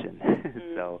question.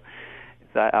 Mm-hmm.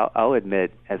 So I'll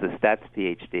admit, as a stats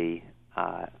PhD,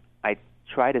 I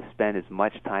try to spend as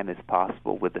much time as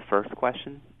possible with the first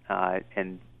question.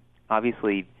 And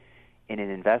obviously, in an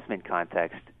investment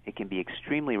context, it can be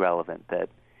extremely relevant that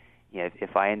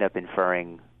if I end up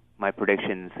inferring my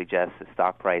prediction suggests a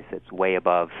stock price that's way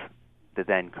above the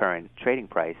then current trading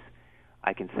price,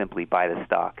 I can simply buy the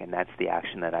stock, and that's the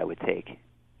action that I would take,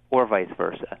 or vice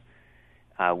versa,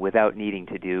 without needing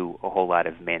to do a whole lot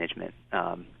of management.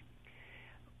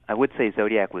 I would say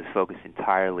Zodiac was focused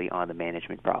entirely on the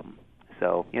management problem.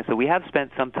 So, so we have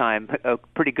spent some time, a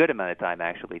pretty good amount of time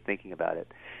actually, thinking about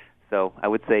it. So I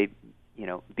would say,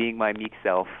 being my meek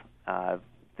self,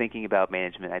 thinking about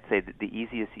management, I'd say that the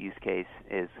easiest use case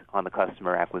is on the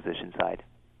customer acquisition side.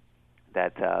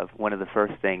 That one of the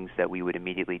first things that we would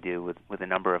immediately do with a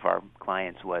number of our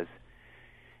clients was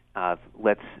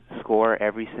let's score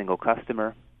every single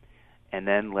customer, and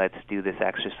then let's do this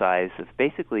exercise of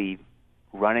basically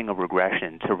running a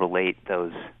regression to relate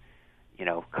those,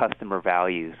 customer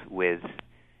values with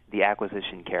the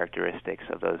acquisition characteristics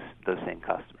of those same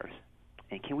customers.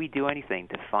 And can we do anything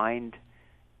to find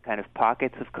kind of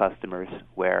pockets of customers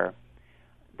where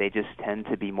they just tend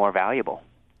to be more valuable?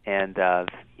 And,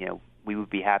 we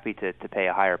would be happy to pay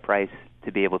a higher price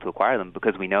to be able to acquire them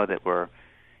because we know that we're,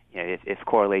 if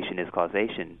correlation is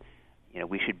causation,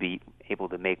 we should be able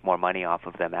to make more money off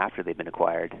of them after they've been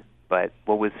acquired. But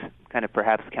what was kind of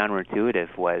perhaps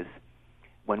counterintuitive was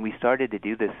when we started to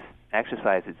do this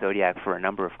exercise at Zodiac for a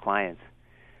number of clients,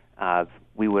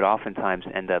 we would oftentimes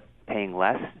end up paying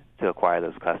less to acquire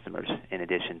those customers in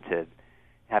addition to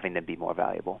having them be more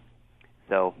valuable.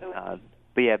 So,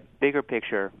 but yeah, bigger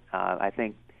picture, I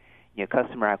think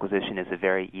customer acquisition is a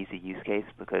very easy use case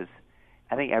because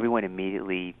I think everyone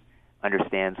immediately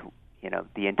understands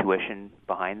the intuition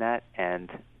behind that, and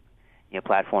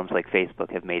platforms like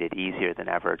Facebook have made it easier than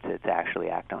ever to actually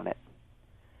act on it.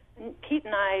 And Pete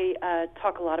and I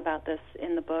talk a lot about this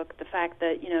in the book, the fact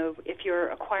that, if you're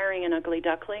acquiring an ugly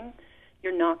duckling,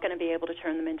 you're not going to be able to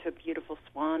turn them into a beautiful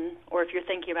swan. Or if you're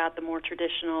thinking about the more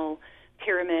traditional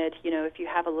pyramid, if you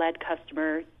have a lead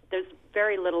customer, there's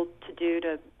very little to do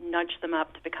to nudge them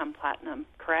up to become platinum,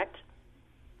 correct?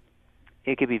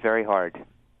 It can be very hard.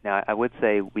 Now, I would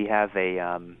say we have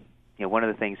one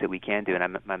of the things that we can do, and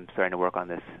I'm starting to work on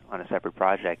this on a separate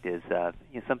project, is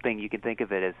something you can think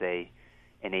of it as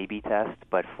an A/B test,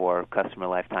 but for customer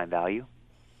lifetime value.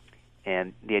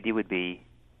 And the idea would be,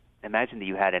 imagine that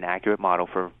you had an accurate model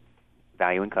for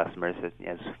valuing customers,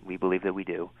 as we believe that we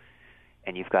do,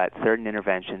 and you've got certain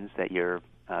interventions that you're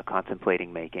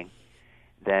contemplating making.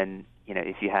 Then,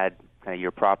 if you had kind of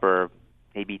your proper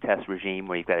A/B test regime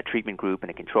where you've got a treatment group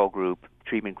and a control group,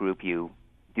 treatment group, you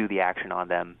do the action on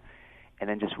them, and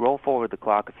then just roll forward the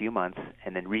clock a few months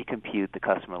and then recompute the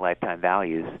customer lifetime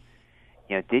values.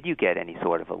 Did you get any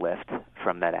sort of a lift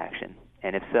from that action?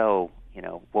 And if so,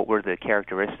 what were the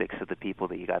characteristics of the people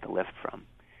that you got the lift from?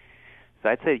 So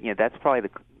I'd say, that's probably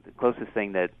the closest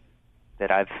thing that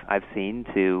I've seen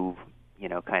to,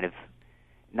 kind of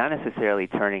not necessarily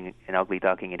turning an ugly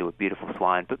duckling into a beautiful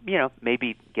swan, but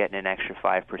maybe getting an extra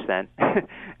 5%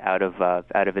 out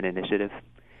of an initiative.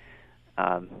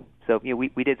 So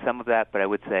we did some of that, but I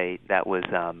would say that was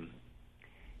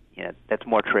that's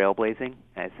more trailblazing.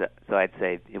 So I'd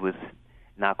say it was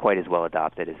not quite as well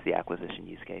adopted as the acquisition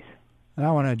use case. And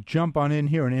I want to jump on in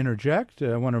here and interject.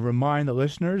 I want to remind the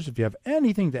listeners, if you have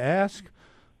anything to ask,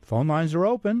 the phone lines are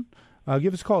open.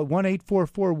 Give us a call at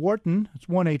 1-844-WHARTON. It's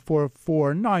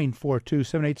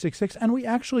 1-844-942-7866. And we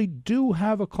actually do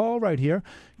have a call right here.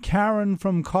 Karen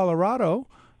from Colorado.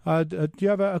 Do you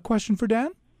have a question for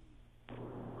Dan?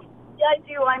 Yeah, I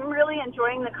do. I'm really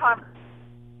enjoying the conversation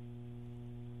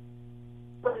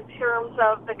in terms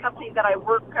of the company that I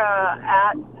work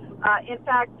at. In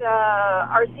fact,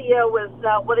 our CEO was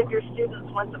one of your students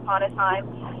once upon a time.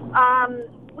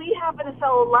 We happen to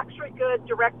sell a luxury good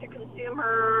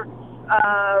direct-to-consumer,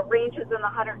 ranges in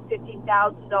the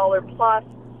 $150,000 plus,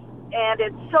 and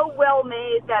it's so well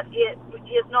made that it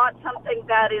is not something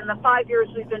that in the 5 years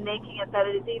we've been making it that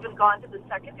it has even gone to the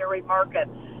secondary market.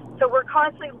 So we're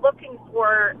constantly looking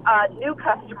for new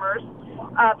customers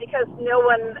because no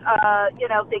one,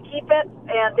 they keep it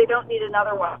and they don't need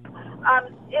another one.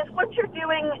 Is what you're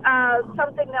doing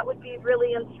something that would be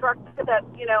really instructive that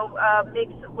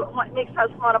makes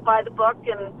us want to buy the book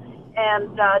and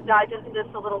dive into this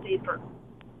a little deeper?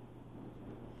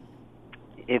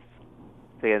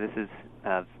 This is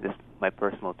my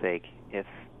personal take. If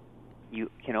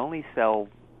you can only sell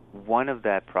one of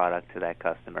that product to that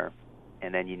customer,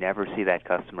 and then you never see that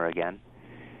customer again,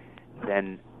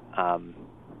 then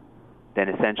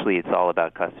essentially it's all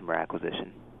about customer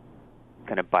acquisition,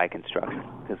 kind of by construction,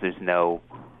 because there's no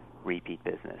repeat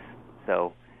business.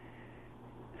 So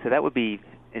that would be,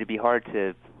 it'd be hard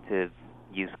to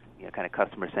use kind of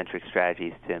customer-centric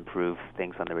strategies to improve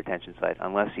things on the retention side,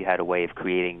 unless you had a way of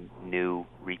creating new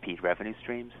repeat revenue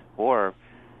streams. Or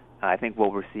I think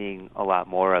what we're seeing a lot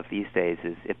more of these days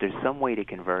is if there's some way to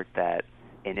convert that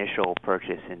initial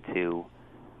purchase into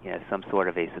some sort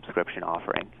of a subscription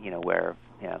offering, where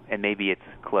and maybe it's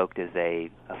cloaked as a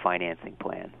financing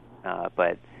plan,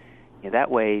 but that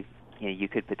way you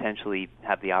could potentially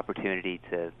have the opportunity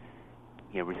to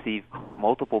receive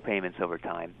multiple payments over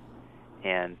time,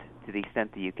 and to the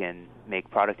extent that you can make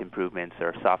product improvements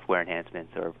or software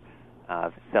enhancements or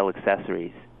sell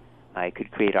accessories, it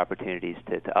could create opportunities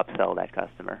to upsell that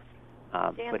customer.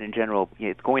 But in general,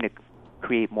 it's going to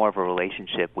create more of a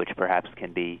relationship, which perhaps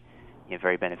can be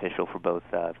very beneficial for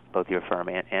both your firm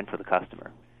and for the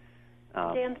customer.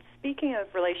 Dan, speaking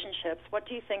of relationships, what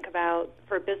do you think about,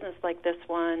 for a business like this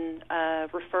one,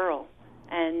 referral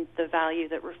and the value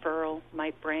that referral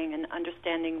might bring, and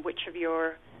understanding which of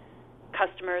your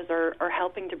customers are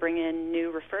helping to bring in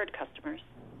new referred customers?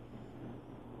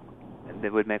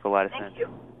 That would make a lot of sense. Thank you.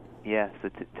 Yeah, so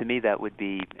to me that would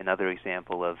be another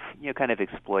example of kind of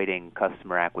exploiting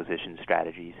customer acquisition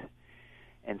strategies.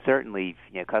 And certainly,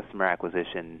 customer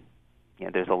acquisition,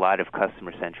 there's a lot of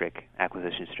customer-centric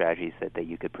acquisition strategies that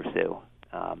you could pursue.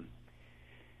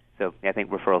 So I think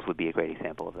referrals would be a great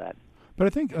example of that. But I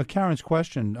think Karen's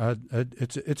question,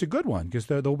 it's a good one, because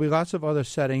there will be lots of other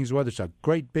settings, whether it's a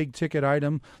great big ticket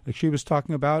item like she was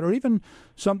talking about, or even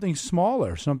something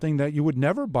smaller, something that you would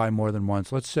never buy more than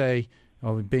once. Let's say,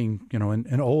 being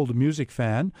an old music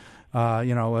fan,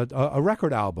 a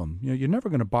record album. You're never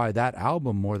going to buy that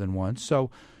album more than once.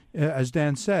 So, as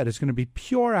Dan said, it's going to be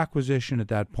pure acquisition at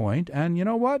that point. And you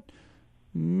know what?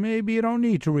 Maybe you don't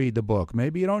need to read the book.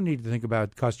 Maybe you don't need to think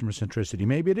about customer centricity.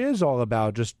 Maybe it is all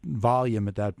about just volume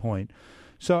at that point.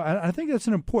 So I think that's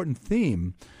an important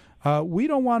theme. We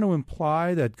don't want to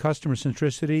imply that customer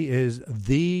centricity is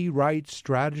the right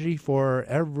strategy for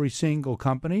every single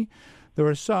company. There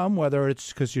are some, whether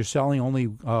it's because you're selling only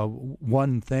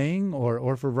one thing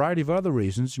or for a variety of other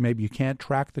reasons, maybe you can't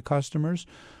track the customers,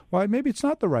 why maybe it's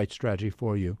not the right strategy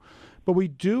for you. But we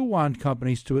do want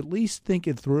companies to at least think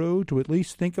it through, to at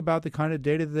least think about the kind of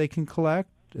data that they can collect,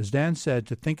 as Dan said,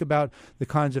 to think about the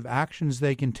kinds of actions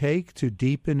they can take to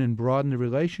deepen and broaden the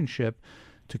relationship,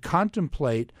 to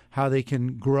contemplate how they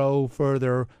can grow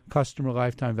further customer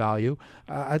lifetime value.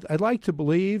 I'd like to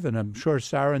believe, and I'm sure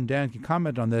Sarah and Dan can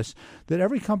comment on this, that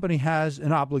every company has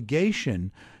an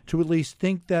obligation to at least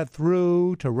think that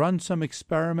through, to run some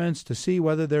experiments, to see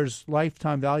whether there's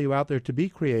lifetime value out there to be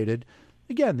created.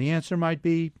 Again, the answer might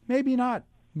be maybe not.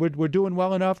 We're doing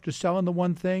well enough to sell in the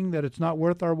one thing that it's not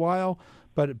worth our while,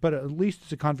 but at least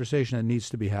it's a conversation that needs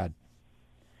to be had.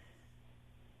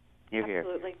 You're here.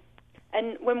 Absolutely.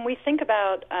 And when we think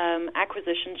about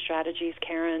acquisition strategies,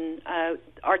 Karen,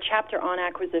 our chapter on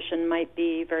acquisition might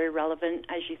be very relevant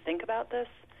as you think about this,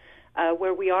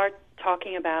 where we are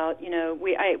talking about,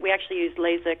 we actually use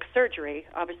LASIK surgery.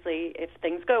 Obviously, if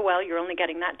things go well, you're only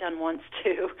getting that done once,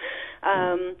 too.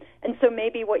 And so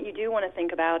maybe what you do want to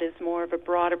think about is more of a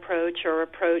broad approach, or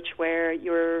approach where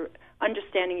you're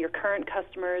understanding your current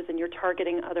customers and you're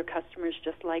targeting other customers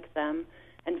just like them,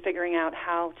 and figuring out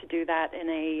how to do that in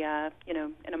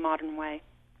a modern way.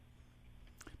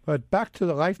 But back to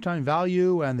the lifetime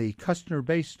value and the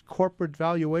customer-based corporate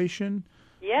valuation.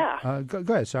 Yeah. Go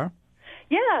ahead, Sarah.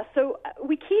 Yeah. So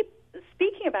we keep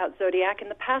speaking about Zodiac in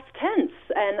the past tense,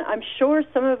 and I'm sure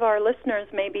some of our listeners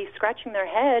may be scratching their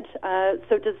head.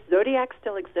 So does Zodiac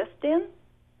still exist, Dan?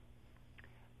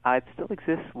 It still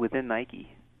exists within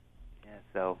Nike. Yeah.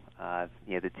 So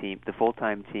the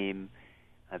full-time team.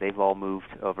 They've all moved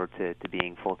over to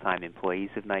being full-time employees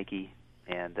of Nike,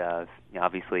 and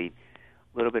obviously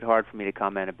a little bit hard for me to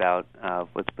comment about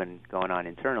what's been going on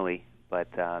internally, but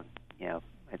I'd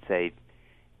say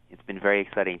it's been very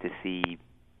exciting to see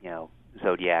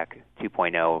Zodiac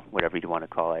 2.0, whatever you want to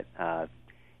call it,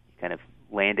 kind of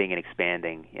landing and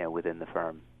expanding within the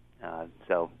firm. And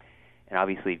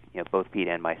obviously both Pete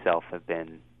and myself have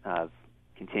been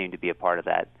continuing to be a part of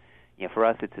that. For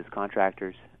us, it's as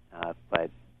contractors, but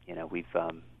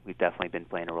we've definitely been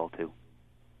playing a role too.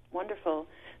 Wonderful.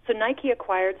 So Nike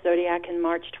acquired Zodiac in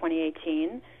March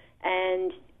 2018,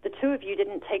 and the two of you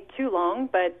didn't take too long,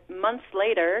 but months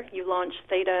later you launched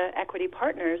Theta Equity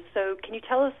Partners. So can you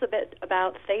tell us a bit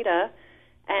about Theta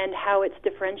and how it's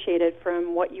differentiated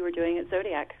from what you were doing at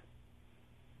Zodiac?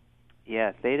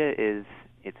 Yeah, Theta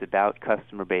it's about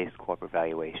customer-based corporate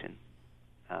valuation.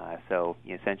 So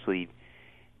essentially,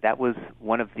 that was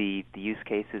one of the use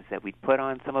cases that we put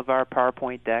on some of our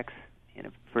PowerPoint decks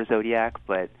for Zodiac,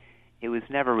 but it was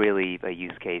never really a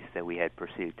use case that we had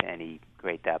pursued to any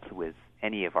great depth with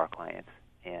any of our clients.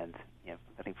 And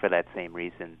I think for that same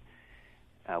reason,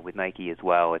 with Nike as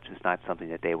well, it's just not something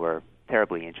that they were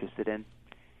terribly interested in.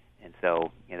 And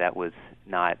so that was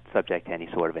not subject to any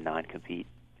sort of a non-compete.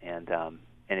 And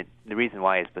the reason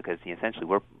why is because essentially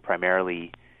we're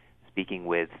primarily speaking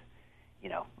with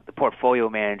the portfolio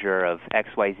manager of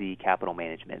XYZ Capital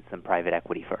Management, some private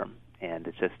equity firm, and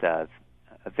it's just a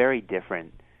very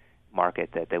different market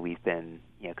that we've been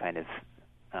kind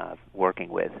of working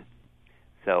with.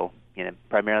 So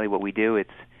primarily what we do,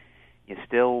 it's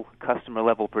still customer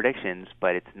level predictions,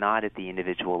 but it's not at the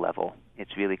individual level.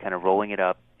 It's really kind of rolling it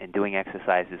up and doing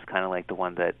exercises kind of like the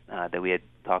one that we had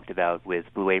talked about with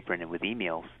Blue Apron and with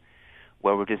emails,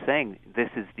 where we're just saying this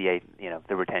is the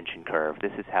retention curve.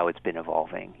 This is how it's been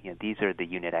evolving. These are the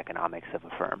unit economics of a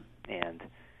firm, and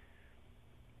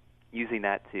using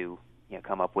that to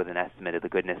come up with an estimate of the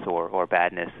goodness or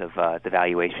badness of the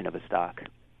valuation of a stock.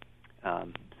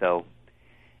 So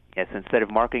instead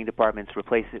of marketing departments,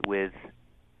 replace it with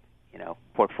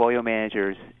portfolio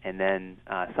managers, and then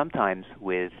sometimes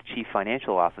with chief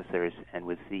financial officers and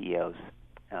with CEOs.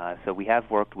 So we have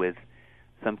worked with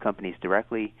some companies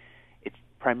directly. It's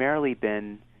primarily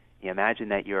been, imagine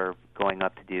that you're going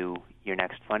up to do your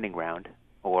next funding round,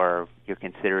 or you're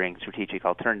considering strategic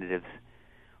alternatives,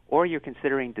 or you're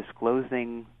considering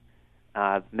disclosing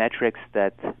metrics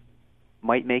that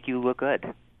might make you look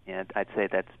good. And I'd say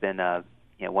that's been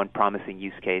one promising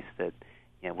use case that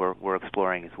we're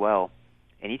exploring as well.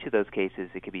 In each of those cases,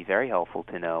 it could be very helpful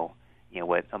to know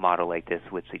what a model like this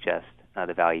would suggest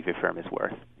the value of your firm is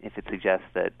worth. If it suggests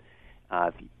that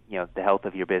the health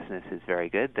of your business is very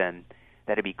good, then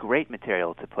that'd be great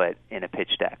material to put in a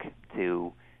pitch deck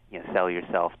to sell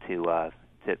yourself to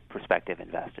prospective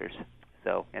investors.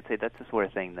 So I'd say that's the sort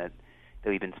of thing that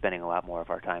we've been spending a lot more of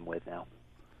our time with now.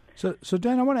 So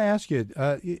Dan, I want to ask you,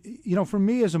 for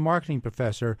me as a marketing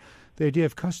professor, the idea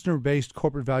of customer-based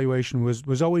corporate valuation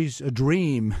was always a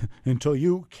dream until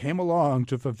you came along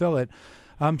to fulfill it.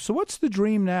 So what's the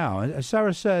dream now? As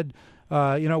Sarah said, you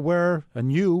are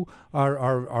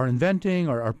inventing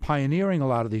or are pioneering a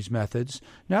lot of these methods.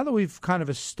 Now that we've kind of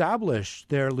established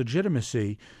their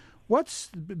legitimacy, what's,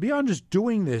 beyond just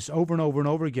doing this over and over and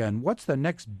over again, what's the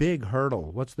next big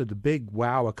hurdle? What's the big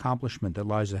wow accomplishment that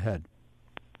lies ahead?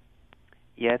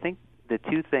 Yeah, I think the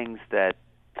two things that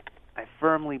I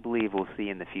firmly believe we'll see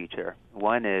in the future,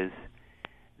 one is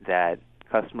that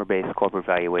customer-based corporate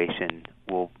valuation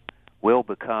will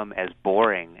become as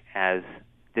boring as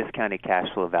discounted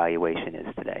cash flow valuation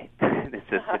is today. It's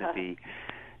just going to be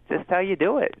just how you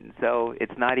do it. And so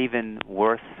it's not even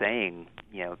worth saying,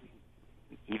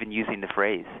 even using the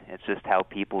phrase. It's just how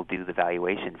people do the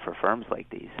valuation for firms like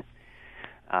these.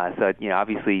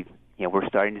 Obviously, we're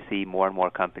starting to see more and more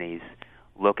companies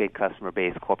look at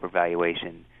customer-based corporate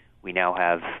valuation. We now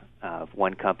have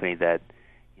one company that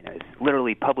is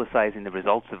literally publicizing the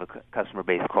results of a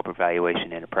customer-based corporate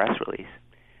valuation in a press release.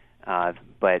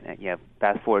 But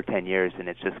fast forward 10 years, and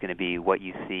it's just going to be what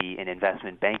you see in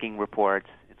investment banking reports.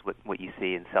 It's what you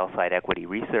see in sell-side equity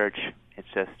research. It's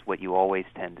just what you always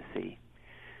tend to see.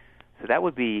 So that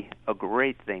would be a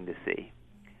great thing to see.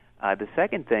 The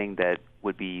second thing that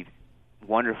would be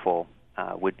wonderful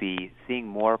would be seeing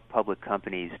more public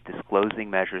companies disclosing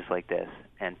measures like this,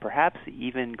 and perhaps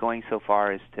even going so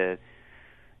far as to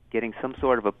getting some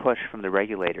sort of a push from the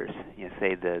regulators,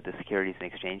 say the Securities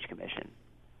and Exchange Commission,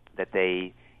 that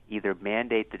they either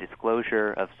mandate the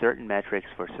disclosure of certain metrics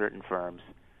for certain firms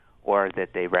or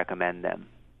that they recommend them.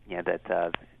 That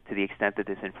to the extent that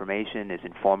this information is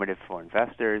informative for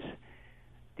investors,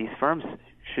 these firms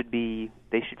should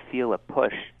feel a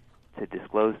push to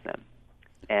disclose them.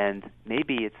 And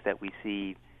maybe it's that we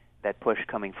see that push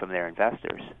coming from their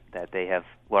investors, that they have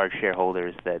large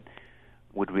shareholders that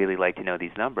would really like to know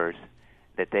these numbers,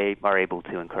 that they are able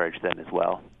to encourage them as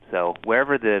well. So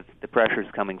wherever the pressure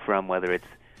is coming from, whether it's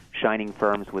shining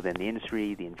firms within the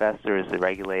industry, the investors, the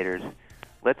regulators,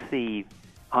 let's see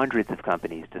hundreds of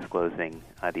companies disclosing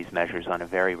these measures on a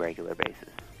very regular basis.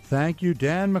 Thank you,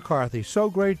 Dan McCarthy. So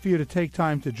great for you to take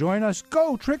time to join us.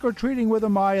 Go trick-or-treating with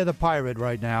Amaya the Pirate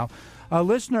right now.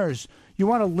 Listeners, you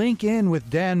want to link in with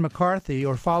Dan McCarthy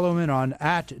or follow him on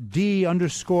 @D_MCCAR.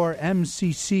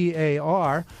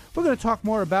 We're going to talk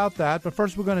more about that, but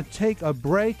first we're going to take a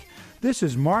break. This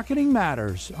is Marketing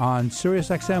Matters on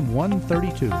SiriusXM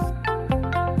 132.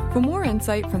 For more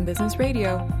insight from Business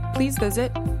Radio, please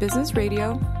visit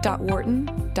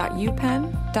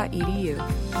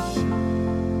businessradio.wharton.upenn.edu.